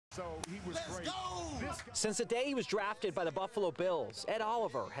So he was great. Since the day he was drafted by the Buffalo Bills, Ed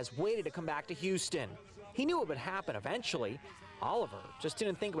Oliver has waited to come back to Houston. He knew it would happen eventually. Oliver just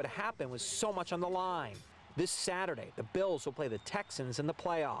didn't think it would happen with so much on the line. This Saturday, the Bills will play the Texans in the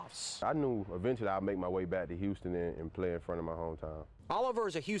playoffs. I knew eventually I'd make my way back to Houston and play in front of my hometown. Oliver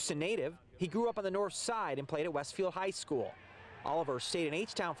is a Houston native. He grew up on the north side and played at Westfield High School. Oliver stayed in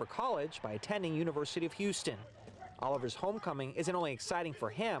H-Town for college by attending University of Houston. Oliver's homecoming isn't only exciting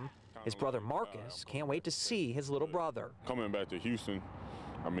for him, his brother Marcus can't wait to see his little brother. Coming back to Houston,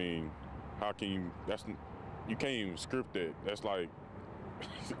 I mean, how can you, you can't even script that. That's like,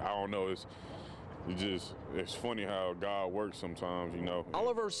 I don't know, it's funny how God works sometimes, you know.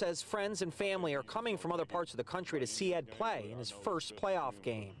 Oliver says friends and family are coming from other parts of the country to see Ed play in his first playoff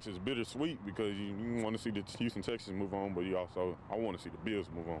game. It's bittersweet because you want to see the Houston Texans move on, but I want to see the Bills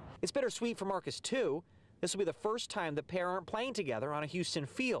move on. It's bittersweet for Marcus, too. This will be the first time the pair aren't playing together on a Houston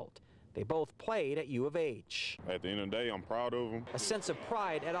field. They both played at U of H. At the end of the day, I'm proud of them. A sense of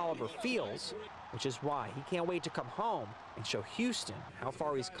pride Ed Oliver feels, which is why he can't wait to come home and show Houston how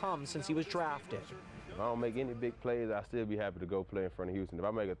far he's come since he was drafted. If I don't make any big plays, I'll still be happy to go play in front of Houston. If I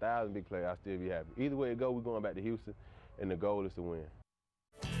make 1,000 big plays, I'll still be happy. Either way it goes, we're going back to Houston, and the goal is to win.